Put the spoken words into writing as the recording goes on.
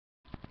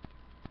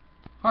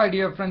Hi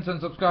dear friends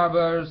and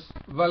subscribers,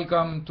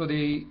 welcome to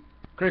the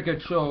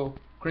cricket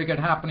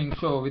happening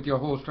show with your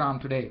host Ram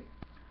today.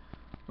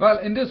 Well,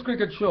 in this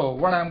cricket show,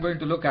 what I'm going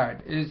to look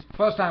at is,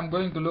 first I'm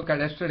going to look at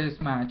yesterday's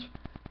match,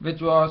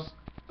 which was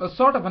a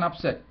sort of an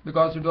upset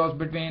because it was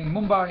between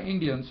Mumbai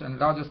Indians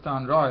and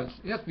Rajasthan Royals.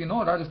 Yes, we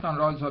know Rajasthan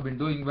Royals have been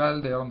doing well,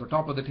 they are on the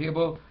top of the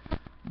table,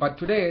 but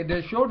today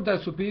they showed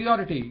their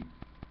superiority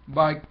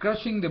by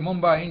crushing the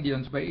Mumbai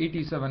Indians by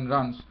 87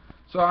 runs.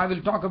 So I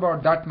will talk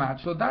about that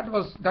match. So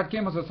that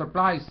came as a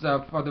surprise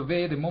for the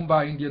way the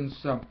Mumbai Indians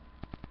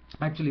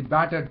actually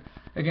batted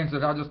against the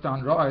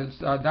Rajasthan Royals.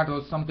 That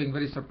was something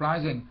very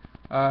surprising.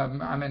 They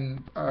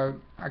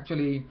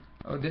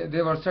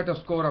were set a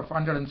score of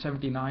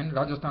 179.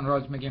 Rajasthan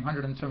Royals making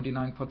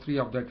 179 for 3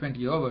 of their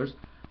 20 overs,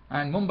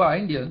 and Mumbai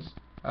Indians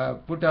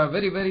put a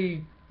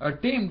very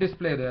tame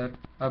display there,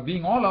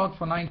 being all out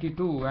for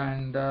 92,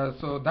 and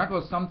so that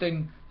was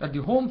something that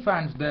the home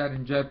fans there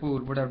in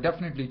Jaipur would have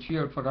definitely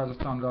cheered for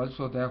Rajasthan Royals.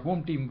 So their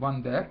home team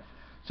won there.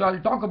 So I'll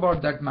talk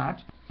about that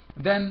match.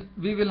 Then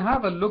we will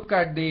have a look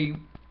at the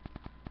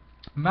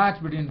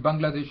match between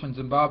Bangladesh and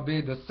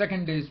Zimbabwe. The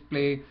second day's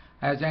play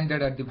has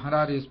ended at the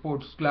Harare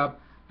Sports Club,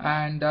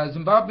 and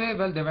Zimbabwe,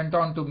 well, they went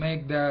on to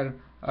make their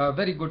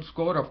very good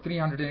score of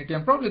 380,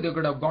 and probably they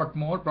could have got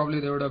more. Probably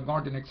they would have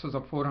got in excess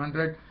of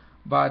 400,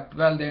 but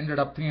well, they ended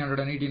up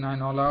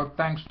 389 all out,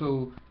 thanks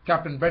to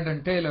Captain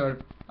Brendan Taylor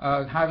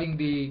having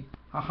the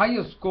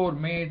highest score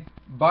made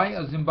by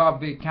a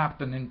Zimbabwe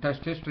captain in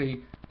Test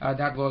history.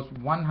 That was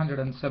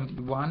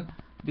 171.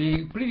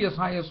 The previous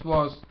highest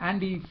was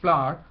Andy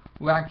Flower,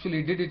 who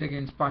actually did it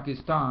against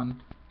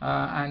Pakistan,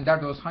 and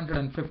that was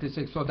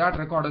 156. So that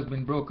record has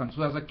been broken.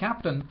 So as a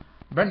captain,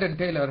 Brendan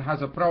Taylor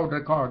has a proud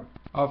record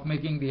of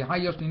making the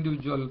highest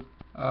individual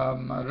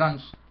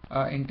runs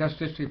in Test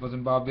history for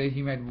Zimbabwe.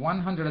 He made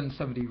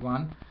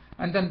 171,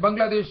 and then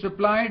Bangladesh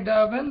replied.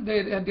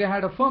 They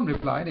had a firm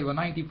reply. They were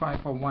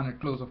 95 for 1 at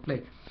close of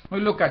play.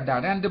 We'll look at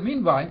that. And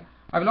meanwhile,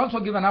 I will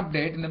also give an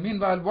update. In the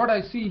meanwhile, what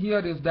I see here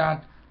is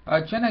that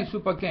Chennai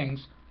Super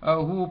Kings,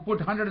 who put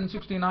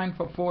 169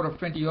 for 4 of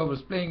 20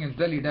 overs, playing against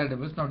Delhi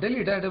Daredevils. Now,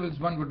 Delhi Daredevils,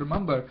 one would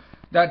remember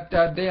that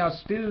they are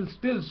still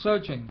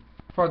searching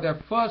for their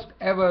first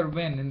ever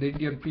win in the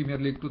Indian Premier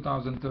League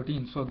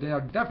 2013. So they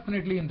are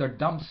definitely in the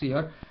dumps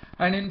here,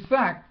 and in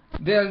fact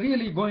they are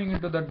really going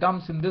into the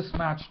dumps in this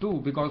match too,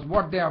 because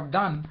what they have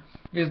done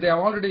is they have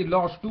already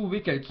lost 2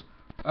 wickets.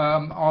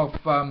 2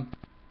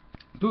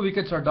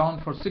 wickets are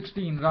down for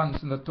 16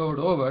 runs in the third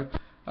over.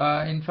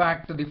 In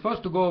fact, the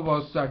first to go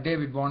was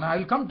David Warner. I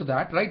will come to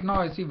that. Right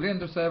now I see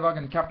Virendra Sehwag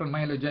and Captain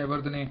Mahela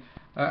Jayawardene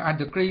at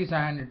the crease,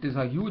 and it is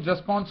a huge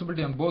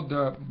responsibility on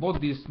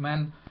both these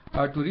men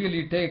to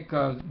really take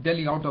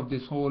Delhi out of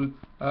this hole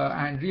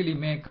and really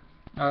make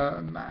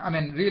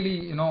challenge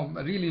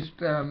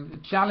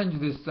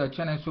this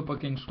Chennai Super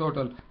Kings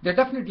total. They're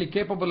definitely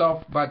capable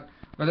of, but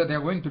whether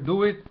they're going to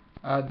do it,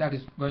 that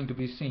is going to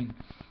be seen.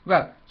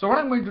 Well, so what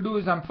I'm going to do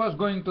is I'm first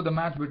going to the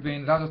match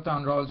between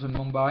Rajasthan Royals and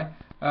Mumbai.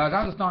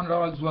 Rajasthan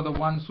Royals were the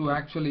ones who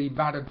actually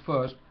batted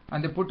first,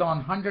 and they put on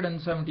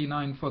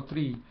 179 for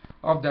 3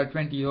 of their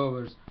 20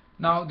 overs.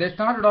 Now, they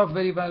started off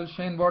very well.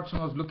 Shane Watson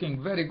was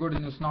looking very good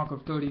in his knock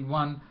of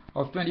 31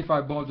 of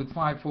 25 balls with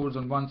 5 fours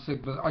and 1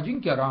 6. But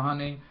Ajinkya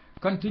Rahane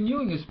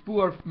continuing his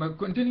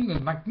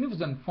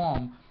magnificent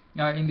form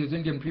in this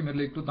Indian Premier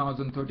League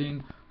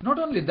 2013. Not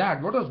only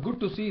that, what was good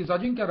to see is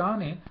Ajinkya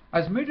Rahane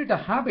has made it a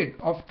habit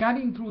of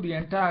carrying through the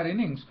entire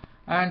innings,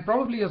 and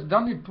probably has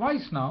done it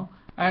twice now.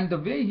 And the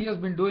way he has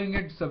been doing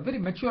it, it's a very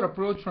mature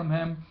approach from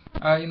him.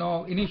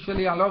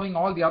 Initially allowing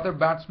all the other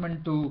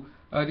batsmen to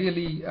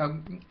really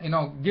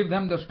give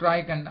them the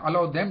strike and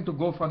allow them to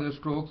go for their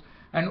strokes.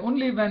 And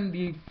only when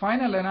the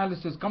final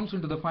analysis comes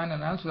into the final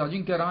analysis,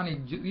 Ajinkya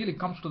Rahane really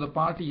comes to the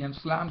party and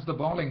slams the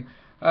bowling.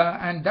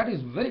 And that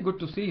is very good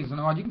to see.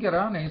 Ajinkya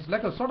Rahane is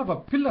like a sort of a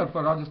pillar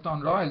for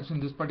Rajasthan Royals in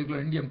this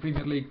particular Indian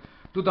Premier League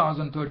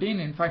 2013.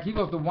 In fact, he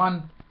was the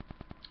one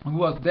who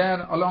was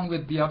there along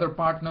with the other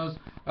partners.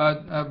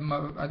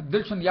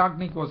 Dilshan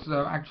Yagnik was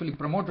actually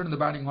promoted in the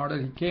batting order.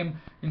 He came,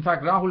 in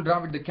fact, Rahul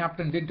Dravid, the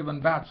captain, didn't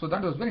even bat. So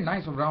that was very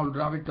nice of Rahul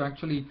Dravid to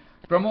actually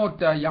promote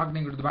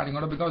Yagnik to the batting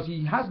order, because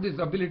he has this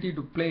ability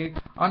to play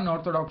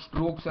unorthodox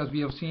strokes, as we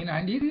have seen,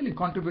 and he really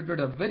contributed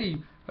a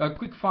very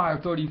quick fire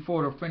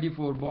 34 of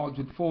 24 balls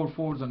with 4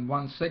 fours and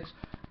 1 6.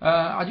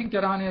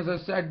 Ajinkya Rahane, as I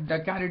said,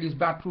 carried his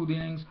bat through the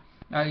innings.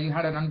 He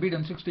had an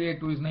unbeaten 68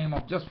 to his name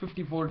of just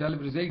 54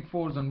 deliveries, 8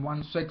 fours and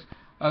 1 6.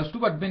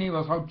 Stuart Binney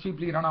was out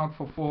cheaply, run out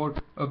for 4.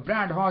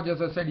 Brad Hodge,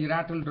 as I said, he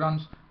rattled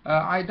runs.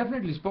 I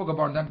definitely spoke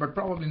about that, but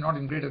probably not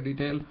in greater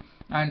detail.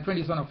 And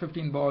 27 of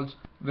 15 balls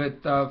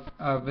with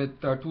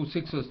 2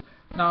 sixes.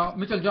 Now,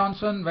 Mitchell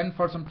Johnson went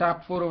for some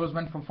tap, 4 overs,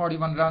 went for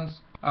 41 runs.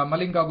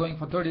 Malinga going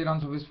for 30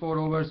 runs of his 4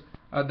 overs.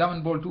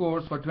 Dhawan bowled 2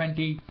 overs for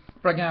 20.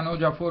 Pragyan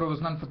Oja 4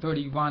 overs, none for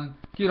 31.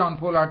 Kieron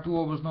Pollard 2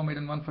 overs, no made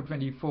and 1 for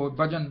 24.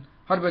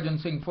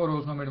 Harbhajan Singh 4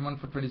 overs, no made and 1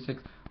 for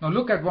 26. Now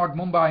look at what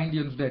Mumbai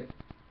Indians did.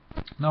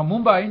 Now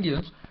Mumbai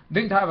Indians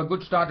didn't have a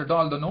good start at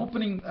all. The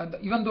opening,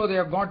 even though they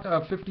have got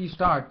a 50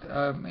 start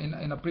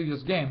in a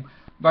previous game,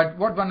 But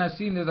what one has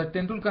seen is that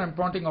Tendulkar and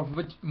Ponting, of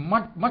which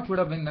much would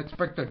have been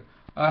expected,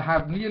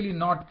 have really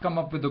not come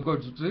up with the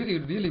goods. It's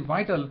really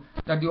vital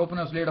that the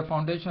openers laid a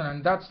foundation,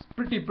 and that's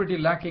pretty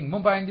lacking.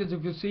 Mumbai Indians,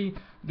 if you see,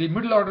 the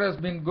middle order has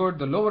been good,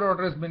 the lower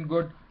order has been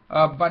good,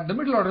 but the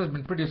middle order has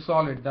been pretty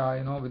solid,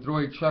 with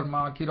Rohit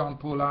Sharma, Kiran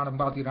Pollard, and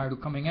Ambati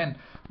Rayudu coming in.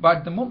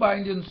 But the Mumbai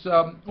Indians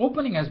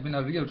opening has been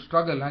a real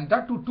struggle, and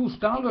that too, two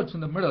stalwarts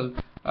in the middle.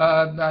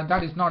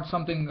 That is not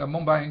something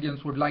Mumbai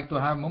Indians would like to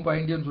have.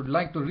 Mumbai Indians would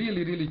like to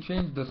really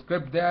change the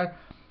script there.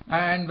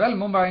 And well,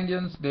 Mumbai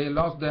Indians, they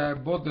lost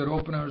both their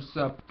openers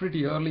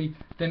pretty early.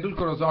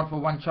 Tendulkar was out for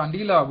one.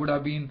 Chandila would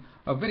have been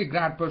a very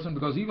glad person,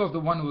 because he was the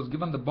one who was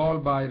given the ball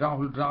by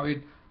Rahul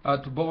Dravid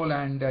to bowl,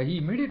 and he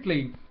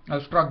immediately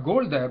struck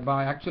gold there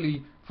by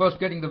actually first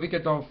getting the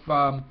wicket of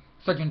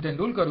Sachin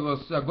Tendulkar, who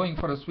was going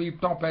for a sweep.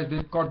 Top edge,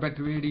 they caught by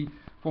Trivedi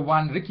for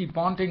one. Ricky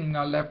Ponting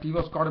left. He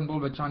was caught and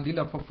bowled by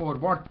Chandila for 4.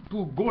 What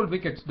 2 gold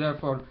wickets there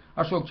for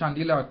Ashok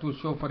Chandila to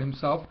show for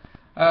himself.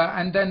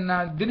 And then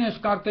Dinesh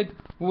Karthik,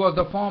 who was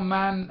the form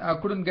man,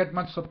 couldn't get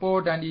much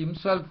support, and he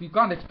himself, you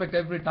can't expect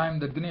every time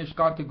that Dinesh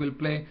Karthik will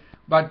play,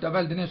 but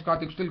well, Dinesh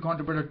Karthik still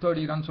contributed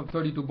 30 runs of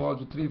 32 balls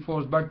with 3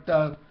 fours, but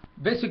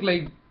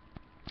basically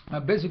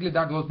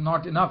that was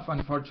not enough,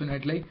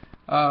 unfortunately,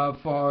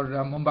 for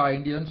Mumbai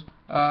Indians,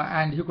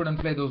 and he couldn't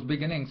play those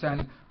big innings.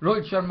 And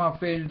Rohit Sharma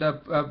failed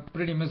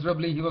pretty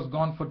miserably. He was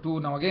gone for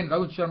 2. Now again,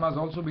 Rohit Sharma has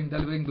also been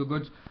delivering the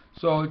goods,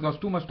 so it was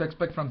too much to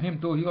expect from him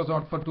too. He was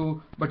out for 2,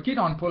 but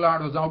Kiran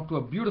Pollard was out to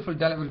a beautiful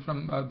delivery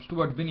from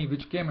Stuart Binney,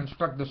 which came and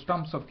struck the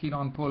stumps of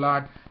Kiran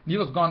Pollard. He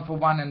was gone for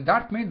 1, and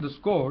that made the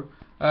score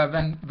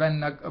when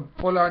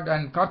Pollard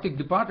and Karthik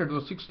departed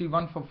was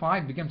 61 for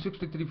 5, became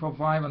 63 for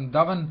 5, and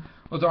Dhawan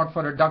was out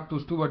for a duck to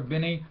Stuart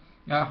Binney.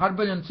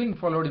 Harbhajan Singh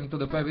followed him to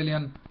the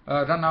pavilion,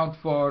 run out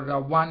for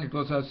 1. It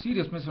was a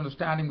serious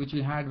misunderstanding which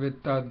he had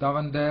with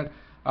Dhawan there.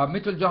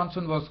 Mitchell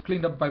Johnson was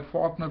cleaned up by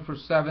Faulkner for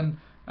 7,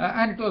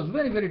 and it was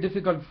very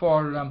difficult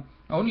for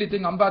only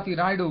thing Ambati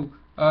Rayudu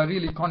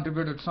really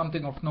contributed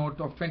something of note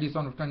of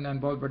 27 of 29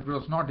 balls, but it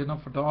was not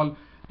enough at all.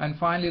 And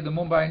finally, the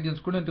Mumbai Indians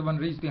couldn't even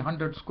reach the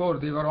 100 score.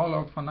 They were all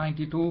out for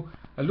 92.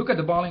 Look at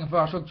the bowling of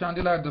Ashok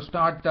Chandila at the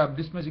start,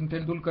 dismissing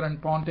Tendulkar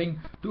and Ponting.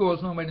 2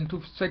 overs no made in 2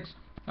 for 6.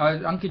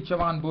 Ankit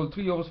Chavan bowled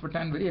 3 overs for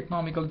 10, very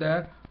economical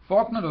there.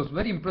 Faulkner was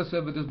very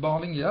impressive with his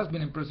bowling. He has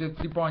been impressive.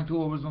 3.2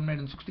 overs, 1 made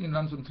in 16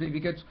 runs and 3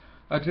 wickets.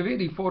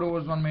 Trivedi 4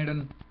 overs, 1 made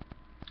in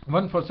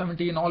 1 for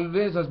 17,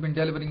 always has been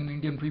delivering in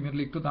Indian Premier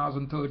League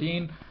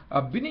 2013.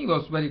 Binney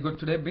was very good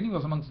today. Binney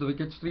was amongst the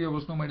wickets, 3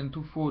 overs no made in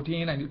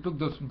 214, and he took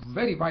this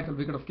very vital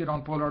wicket of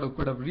Kiran Pollard, who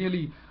could have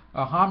really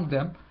harmed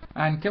them.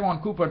 And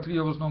Kevon Cooper, 3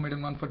 overs no made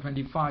in 1 for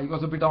 25. He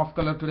was a bit off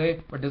color today,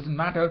 but doesn't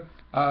matter.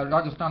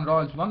 Rajasthan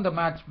Royals won the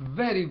match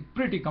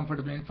pretty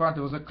comfortably. In fact,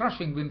 it was a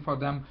crushing win for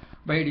them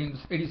by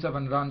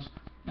 87 runs.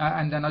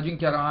 And then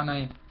Ajinkya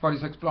Rahane, for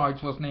his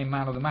exploits, was named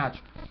man of the match.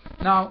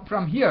 Now,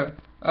 from here,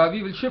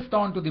 we will shift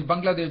on to the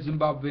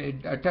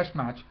Bangladesh-Zimbabwe test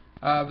match,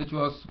 which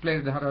was played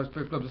at the Harare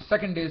Sports Club. The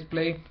second day's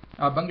play,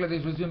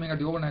 Bangladesh resuming at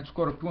the overnight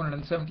score of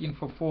 217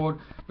 for 4,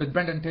 with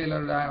Brendan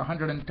Taylor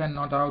 110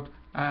 not out,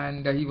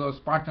 and he was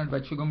partnered by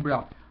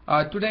Chigumbura.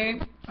 Today,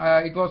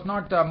 it was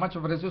not much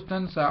of a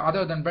resistance,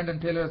 other than Brendan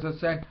Taylor, as I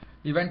said.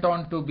 He went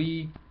on to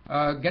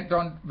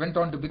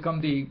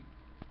become the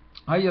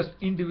highest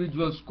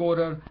individual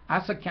scorer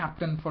as a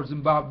captain for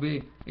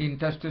Zimbabwe in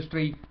Test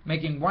history,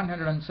 making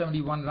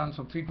 171 runs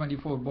of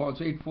 324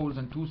 balls, 8 fours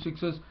and 2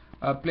 sixes.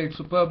 Played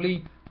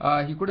superbly.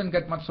 He couldn't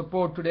get much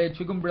support today.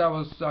 Chigumbura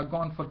was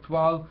gone for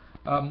 12.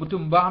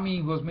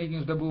 Mutumbami, who was making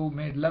his debut,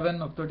 made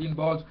 11 of 13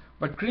 balls,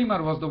 but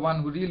Creamer was the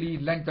one who really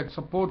lent that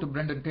support to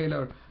Brendan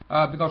Taylor,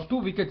 because 2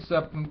 wickets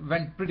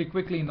went pretty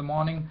quickly in the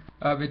morning,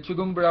 with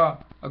Chigumbura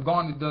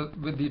gone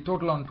with the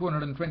total on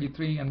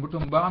 223 and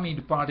Mutumbami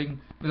departing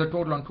with a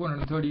total on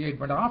 238.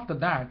 But after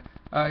that,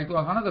 it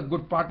was another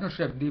good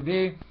partnership. The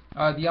way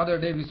the other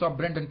day we saw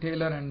Brendan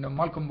Taylor and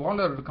Malcolm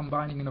Waller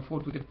combining in a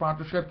 4-wicket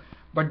partnership,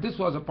 but this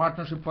was a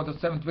partnership for the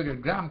 7th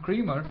wicket. Graham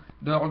Creamer,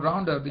 the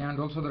all-rounder and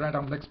also the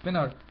right-arm leg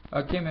spinner,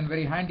 came in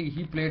very handy.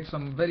 He played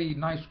some very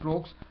nice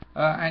strokes,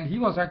 and he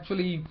was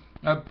actually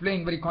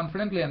playing very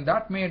confidently, and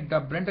that made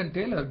Brendan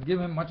Taylor give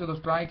him much of the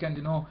strike, and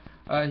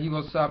he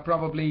was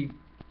probably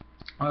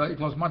it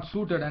was much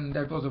suited, and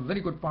that was a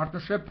very good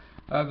partnership,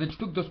 which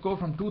took the score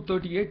from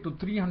 238 to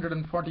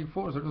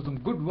 344. So it was some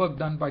good work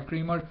done by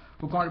Creamer,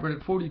 who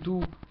contributed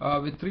 42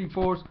 with 3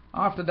 fours.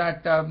 After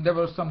that, there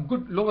were some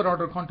good lower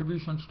order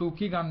contributions too.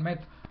 Keegan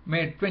Meth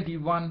made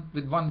 21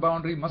 with 1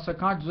 boundary.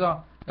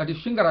 Masakadza, that is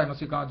Shingarai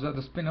Masakadza,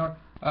 the spinner,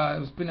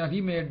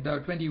 he made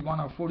 21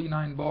 of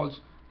 49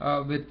 balls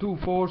with 2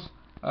 fours.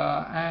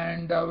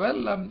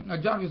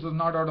 Jarvis was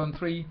not out on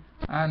 3,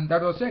 and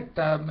that was it.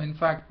 In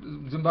fact,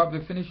 Zimbabwe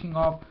finishing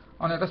off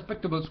on a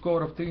respectable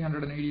score of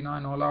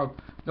 389 all out.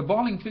 The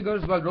bowling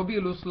figures, well,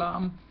 Robiul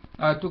Islam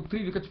took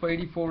 3 wickets for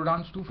 84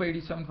 runs, 2 for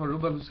 87 for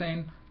Rubal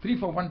Hussain, 3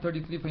 for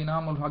 133 for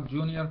Inamul Haq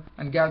Jr.,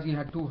 and Ghazi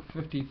had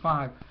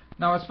 255.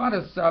 Now, as far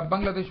as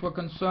Bangladesh were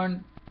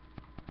concerned,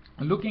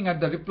 looking at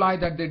the reply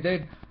that they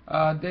did,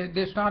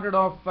 they started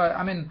off,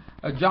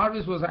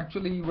 Jarvis was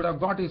actually would have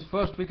got his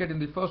first wicket in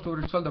the first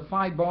over itself. The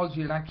 5 balls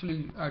he had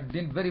actually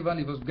did very well.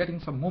 He was getting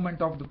some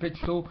movement off the pitch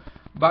too,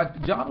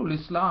 but Jarul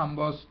Islam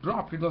was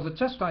dropped. It was a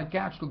chest-high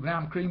catch to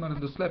Graham Creamer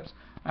in the slips,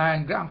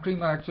 and Graham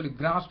Creamer actually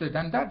grasped it,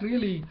 and that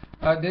really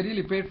they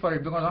really paid for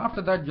it, because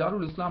after that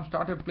Jarul Islam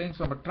started playing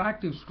some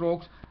attractive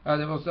strokes.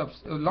 There was a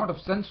lot of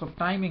sense of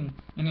timing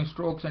in his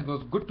strokes, and it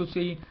was good to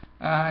see.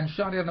 And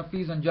Shahriar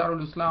Nafees and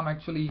Jarul Islam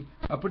actually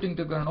putting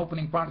together an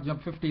opening partnership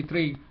of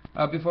 53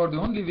 before the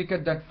only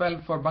wicket that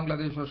fell for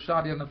Bangladesh was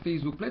Shahriar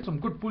Nafees, who played some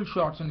good pull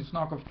shots in his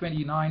knock of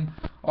 29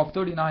 of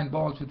 39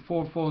 balls with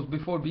 4 fours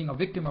before being a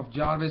victim of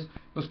Jarvis. It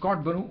was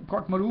caught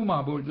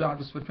Maruma bowled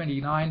Jarvis for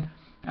 29,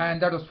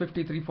 and that was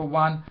 53 for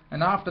 1.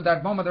 And after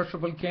that, Mohammad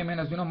Ashraful came in.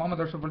 As you know, Mohammad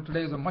Ashraful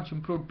today is a much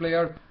improved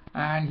player,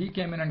 and he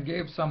came in and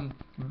gave some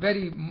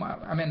very,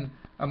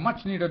 a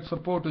much needed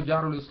support to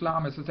Jarul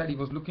Islam. As I said, he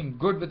was looking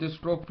good with his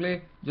stroke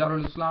play.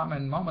 Jarul Islam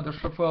and Mohammad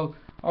Ashraful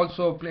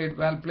also played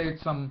well, played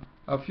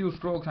a few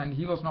strokes, and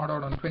he was not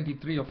out on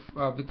 23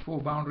 with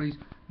 4 boundaries.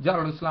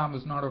 Jarul Islam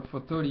was not out for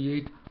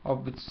 38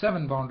 with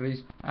 7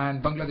 boundaries,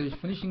 and Bangladesh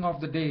finishing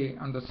off the day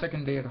on the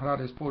second day at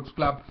Harare Sports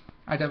Club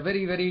at a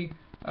very, very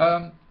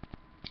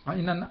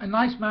in a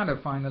nice manner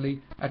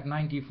finally at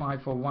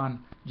 95 for 1.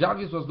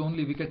 Jarvis was the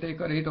only wicket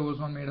taker, 8 overs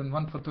 1 maiden,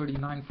 1 for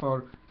 39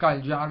 for Kyle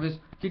Jarvis.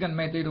 Keegan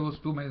made 8 overs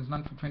 2 maidens,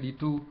 none for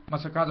 22.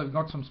 Masakaja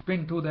got some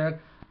spin too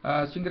there.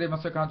 Singare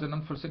Masakaja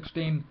none for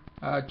 16.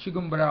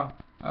 Chigumbara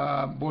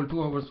bowled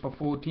 2 overs for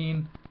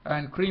 14.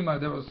 And Creamer,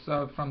 there was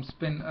from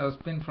spin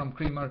from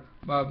Creamer,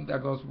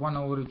 that was 1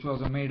 over, which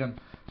was a maiden.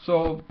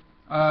 So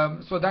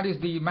that is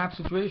the match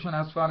situation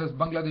as far as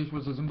Bangladesh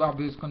versus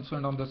Zimbabwe is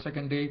concerned on the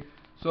second day.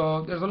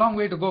 So there's a long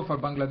way to go for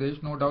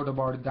Bangladesh, no doubt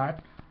about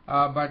that.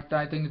 But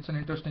I think it's an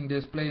interesting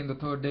day's play in the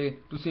third day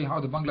to see how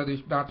the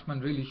Bangladesh batsmen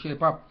really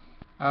shape up.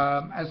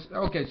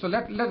 Okay, so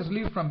let us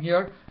leave from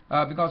here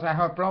because I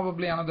have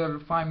probably another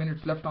 5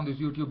 minutes left on this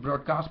YouTube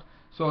broadcast.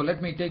 So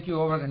let me take you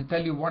over and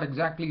tell you what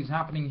exactly is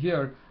happening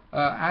here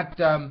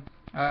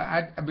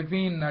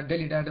between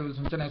Delhi Daredevils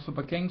and Chennai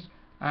Super Kings.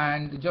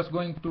 And just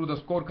going through the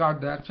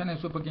scorecard there,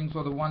 Chennai Super Kings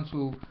were the ones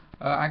who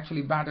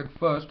actually batted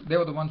first. They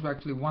were the ones who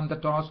actually won the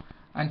toss.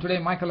 And today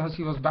Michael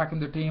Hussey was back in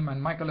the team,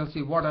 and Michael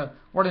Hussey, what an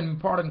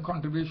important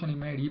contribution he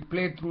made. He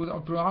played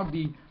throughout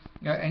the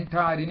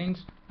entire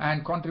innings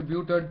and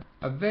contributed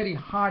a very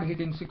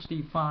hard-hitting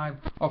 65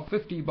 of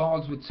 50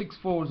 balls with 6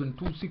 fours and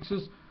 2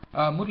 sixes.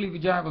 Murli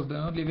Vijay was the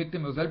only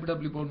victim. It was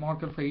LBW bowled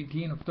Morkel for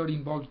 18 of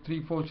 13 balls with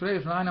 3 fours.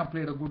 Suresh Raina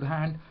played a good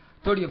hand,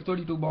 30 of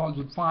 32 balls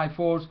with 5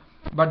 fours.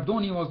 But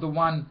Dhoni was the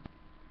one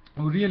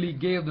who really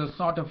gave the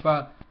sort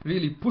of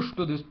really push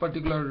to this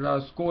particular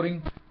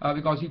scoring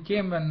because he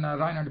came when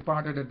Raina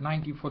departed at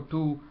 90 for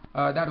 2.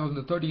 That was in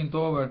the 13th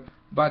over.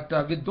 But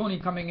with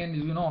Dhoni coming in,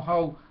 you know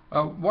how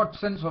what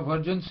sense of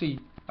urgency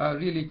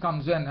really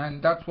comes in,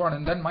 and that's what.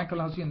 And then Michael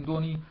Hussey and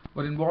Dhoni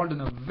were involved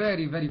in a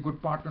very, very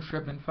good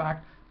partnership. In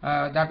fact,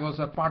 that was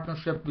a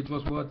partnership which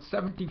was worth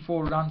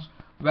 74 runs,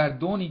 where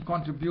Dhoni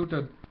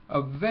contributed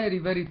a very,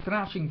 very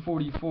thrashing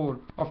 44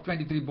 of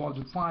 23 balls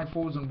with 5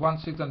 fours and 1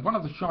 6. And one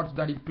of the shots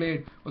that he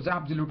played was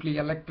absolutely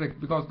electric,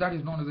 because that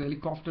is known as a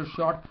helicopter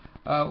shot.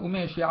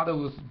 Umesh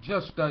Yadav was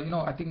just,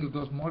 I think it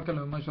was Morkel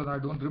and Umesh Yadav, I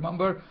don't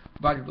remember,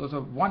 but it was a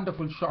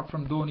wonderful shot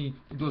from Dhoni.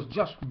 It was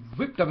just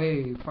whipped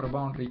away for a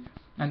boundary.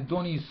 And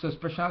Dhoni is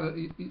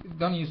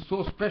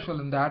so special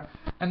in that.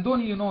 And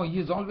Dhoni, he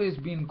has always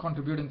been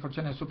contributing for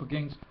Chennai Super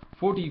Kings.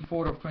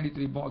 44 of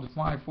 23 balls,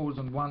 5 fours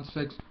and 1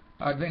 6.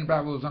 Dwayne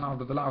Bravo was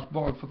out of the last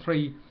ball for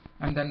 3.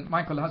 And then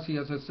Michael Hussey,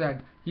 as I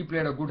said, he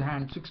played a good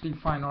hand,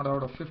 65 not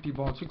out of 50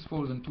 balls, 6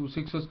 fours and 2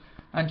 sixes.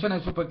 And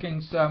Chennai Super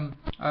Kings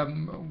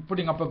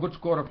putting up a good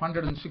score of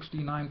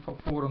 169 for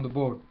 4 on the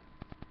board.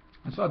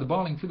 As far as the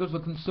bowling figures were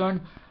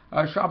concerned,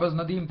 Shahbaz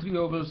Nadeem 3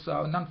 overs,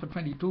 none for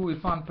 22.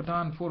 Irfan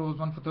Pathan 4 overs,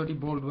 1 for 30,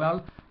 bowled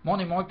well.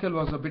 Moni Moikel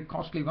was a bit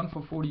costly, 1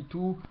 for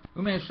 42.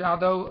 Umesh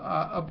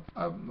Yadav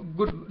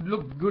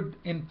looked good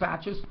in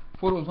patches,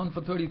 4 overs, 1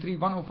 for 33,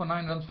 1 over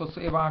 9 runs for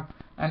Sehwag.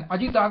 And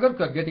Ajit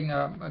Agarkar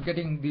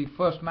getting the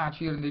first match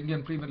here in the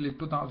Indian Premier League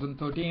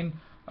 2013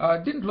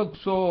 didn't look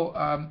so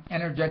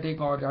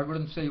energetic, or I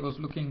wouldn't say he was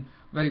looking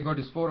very good.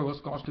 His 4 overs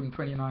cost him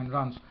 29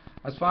 runs.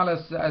 As far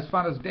as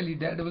Delhi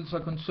Daredevils are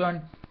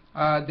concerned,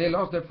 they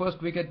lost their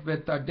first wicket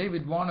with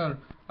David Warner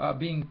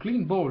being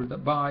clean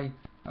bowled by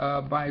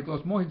it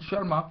was Mohit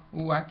Sharma,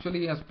 who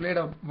actually has played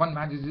one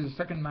match. This is his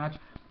second match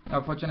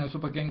for Chennai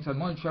Super Kings, and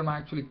Mohit Sharma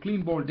actually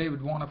clean bowled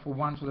David Warner for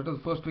 1, so that was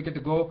the first wicket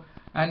to go.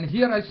 And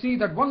here I see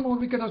that one more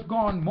wicket has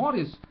gone.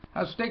 Morris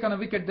has taken a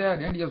wicket there,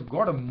 and he has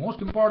got a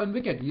most important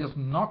wicket. He has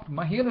knocked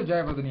Mahela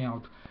Jayawardene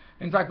out.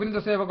 In fact,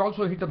 Virendra Sehwag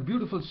also hit a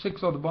beautiful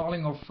 6 of the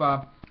bowling of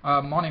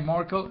Albi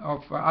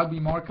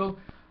Morkel,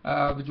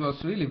 which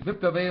was really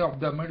whipped away off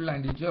the middle,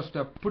 and he just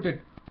put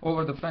it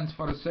over the fence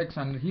for a 6,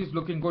 and he's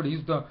looking good.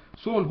 He's the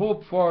sole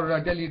hope for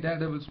Delhi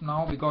Daredevils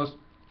now, because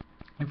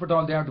if at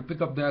all they have to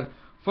pick up their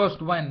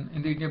first win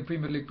in the Indian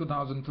Premier League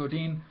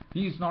 2013.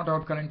 He is not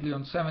out currently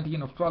on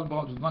 17 of 12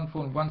 balls with 1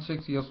 4 and 1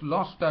 6. He has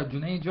lost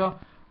Juneja,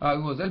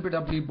 who was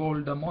LBW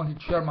bowled Mohit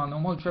Sharma. Now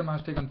Mohit Sharma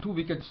has taken 2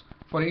 wickets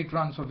for 8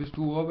 runs of his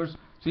 2 overs.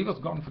 So he was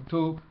gone for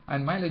 2.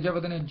 And Maile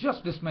Javadane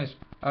just dismissed.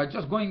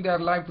 Just going there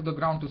live to the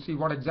ground to see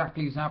what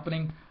exactly is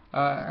happening.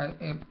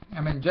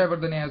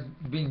 Javardhane has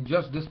been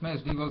just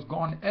dismissed. He was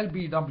gone.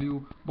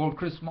 LBW bowled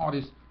Chris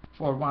Morris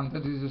for 1.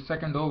 That is his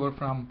second over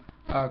from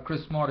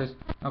Chris Morris.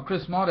 Now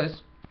Chris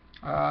Morris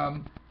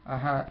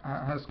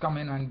has come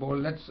in and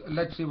bowled.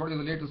 Let's see what is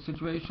the latest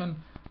situation.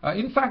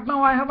 In fact,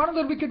 now I have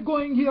another wicket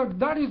going here.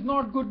 That is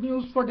not good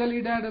news for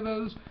Delhi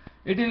Daredevils.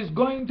 It is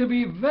going to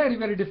be very,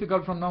 very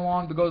difficult from now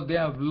on because they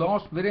have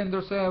lost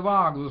Virendra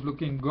Sehwag, who was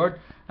looking good,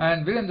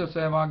 and Virendra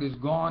Sehwag is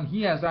gone.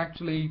 He has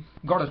actually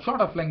got a short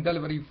of length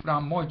delivery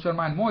from Mohit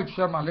Sharma, and Mohit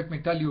Sharma, let me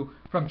tell you,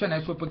 from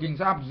Chennai Super Kings,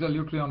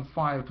 absolutely on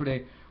fire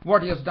today.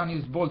 What he has done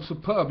is bowled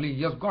superbly.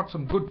 He has got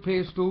some good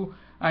pace too,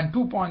 and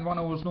 2.1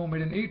 overs no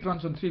made in 8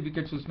 runs and 3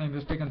 wickets. His name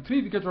has taken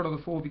 3 wickets out of the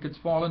 4 wickets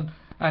fallen,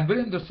 and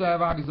Virendra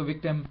Sehwag is the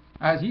victim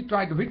as he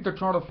tried to hit the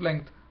short of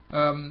length,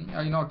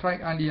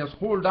 and he has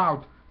holed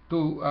out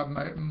to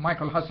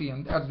Michael Hussey,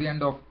 and that's the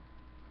end of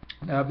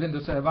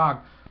Virendra Sehwag.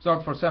 It's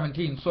out for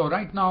 17. So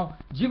right now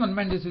Jeevan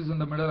Mendes is in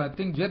the middle. I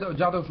think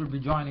Jadhav should be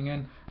joining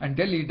in, and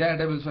Delhi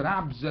Daredevils are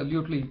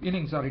absolutely,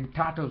 innings are in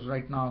tatters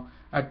right now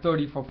at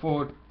 30 for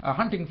 4,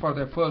 hunting for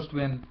their first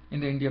win in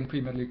the Indian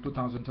Premier League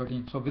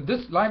 2013. So with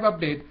this live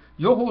update,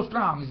 your host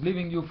Ram is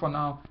leaving you for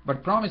now,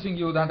 but promising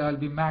you that I'll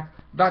be back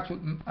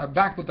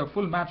with a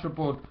full match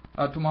report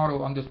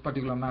tomorrow on this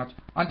particular match.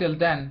 Until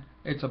then,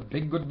 it's a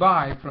big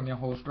goodbye from your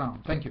host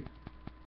Ram. Thank you.